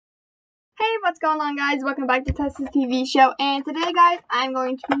Hey, what's going on, guys? Welcome back to Tessa's TV show. And today, guys, I'm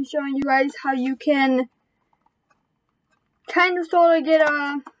going to be showing you guys how you can kind of sort of get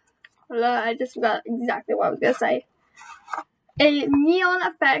I just forgot exactly what I was going to say. A neon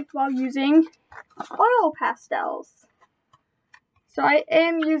effect while using oil pastels. So I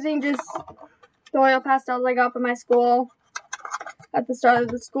am using just the oil pastels I got from my school at the start of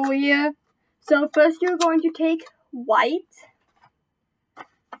the school year. So first you're going to take white.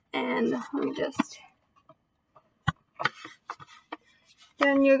 And let me just...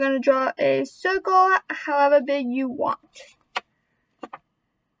 Then you're going to draw a circle however big you want.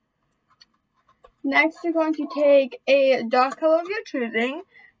 Next, you're going to take a dark color of your choosing.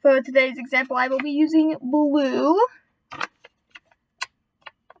 For today's example, I will be using blue.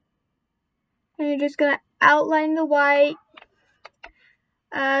 And you're just going to outline the white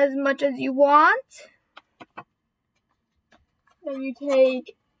as much as you want. Then you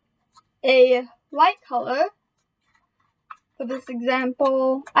take a light color. For this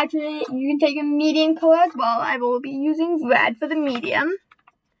example, actually, you can take a medium color as well. I will be using red for the medium.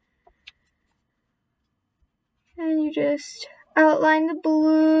 And you just outline the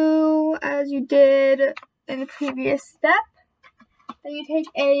blue as you did in the previous step. Then you take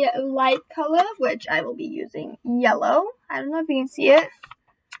a light color, which I will be using yellow. I don't know if you can see it.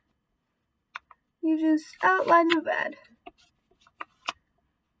 You just outline the red.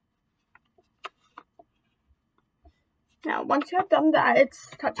 Now, once you have done that,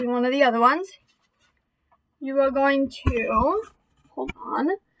 it's touching one of the other ones. You are going to, hold on,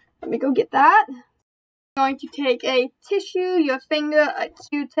 let me go get that. You're going to take a tissue, your finger, a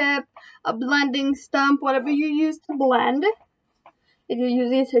Q-tip, a blending stump, whatever you use to blend. If you're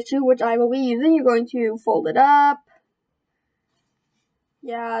using a tissue, which I will be using, you're going to fold it up.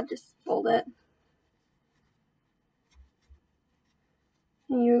 Yeah, just fold it.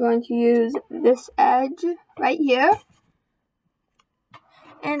 And you're going to use this edge right here.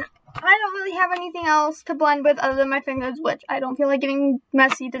 And I don't really have anything else to blend with other than my fingers, which I don't feel like getting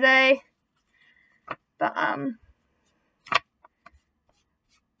messy today. But,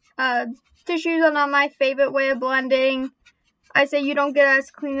 tissues are not my favorite way of blending. I say you don't get as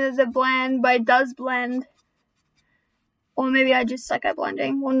clean as a blend, but it does blend. Or maybe I just suck at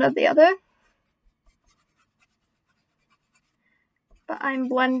blending, one or the other. But I'm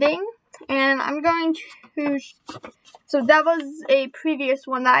blending, and I'm going to... So that was a previous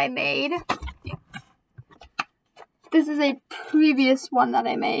one that I made. This is a previous one that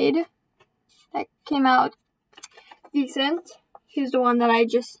I made. That came out decent. Here's the one that I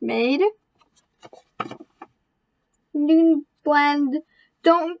just made. You can blend.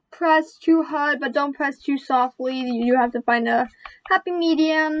 Don't press too hard, but don't press too softly. You have to find a happy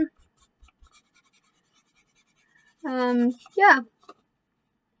medium. Yeah.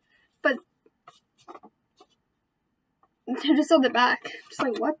 But I just saw the back. Just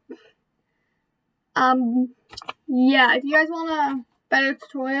like, what? Yeah, if you guys want a better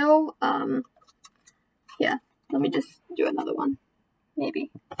tutorial, yeah, let me just do another one.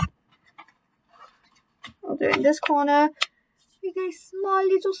 Maybe. I'll do it in this corner. Make a small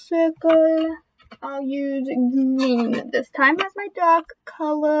little circle. I'll use green this time as my dark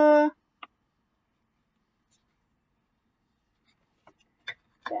color.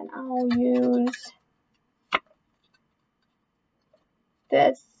 Then I'll use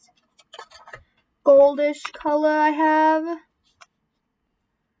this goldish color I have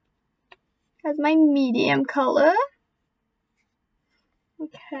as my medium color.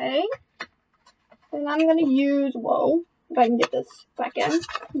 Okay. Then I'm going to use, whoa, if I can get this back in,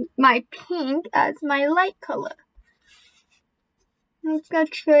 my pink as my light color. I'm just going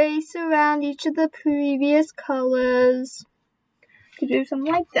to trace around each of the previous colors to do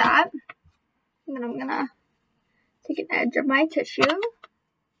something like that. And then I'm going to take an edge of my tissue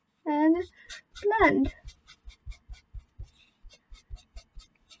and blend.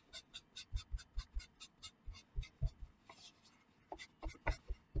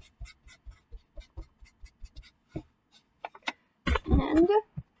 And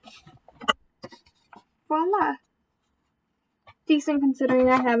voila. Decent considering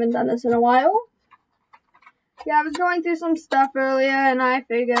I haven't done this in a while. Yeah, I was going through some stuff earlier and I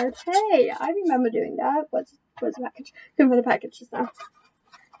figured, hey, I remember doing that. What's the package? Couldn't find the package just now.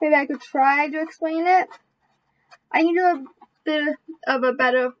 Maybe I could try to explain it. I can do a bit of a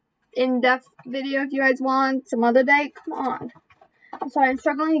better in-depth video if you guys want some other day. Come on. I'm sorry, I'm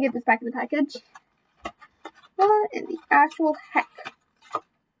struggling to get this back in the package. What in the actual heck?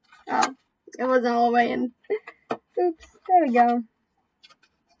 Oh, it wasn't all the way in. Oops, there we go.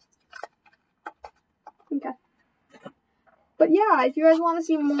 Okay. But yeah, if you guys want to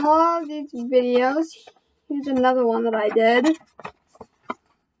see more of these videos, here's another one that I did.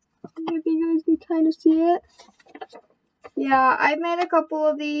 If you guys can kind of see it. Yeah, I made a couple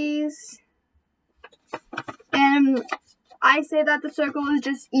of these. And I say that the circle is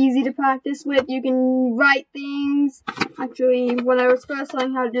just easy to practice with. You can write things. Actually, when I was first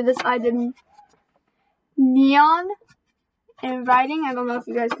learning how to do this, I did neon and writing. I don't know if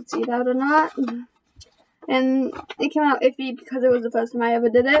you guys could see that or not. And it came out iffy because it was the first time I ever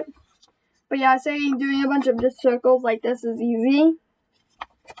did it. But yeah, saying doing a bunch of just circles like this is easy.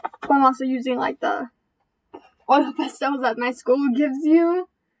 But I'm also using like the oil pastels that my school gives you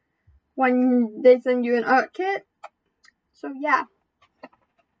when they send you an art kit. So yeah,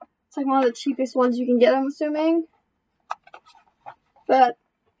 it's like one of the cheapest ones you can get, I'm assuming. But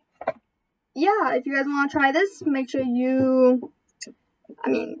yeah, if you guys want to try this, make sure you,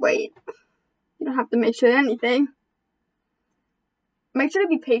 wait, you don't have to make sure anything. Make sure to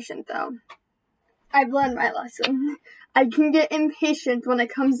be patient though. I've learned my lesson. I can get impatient when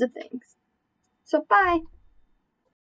it comes to things. So bye.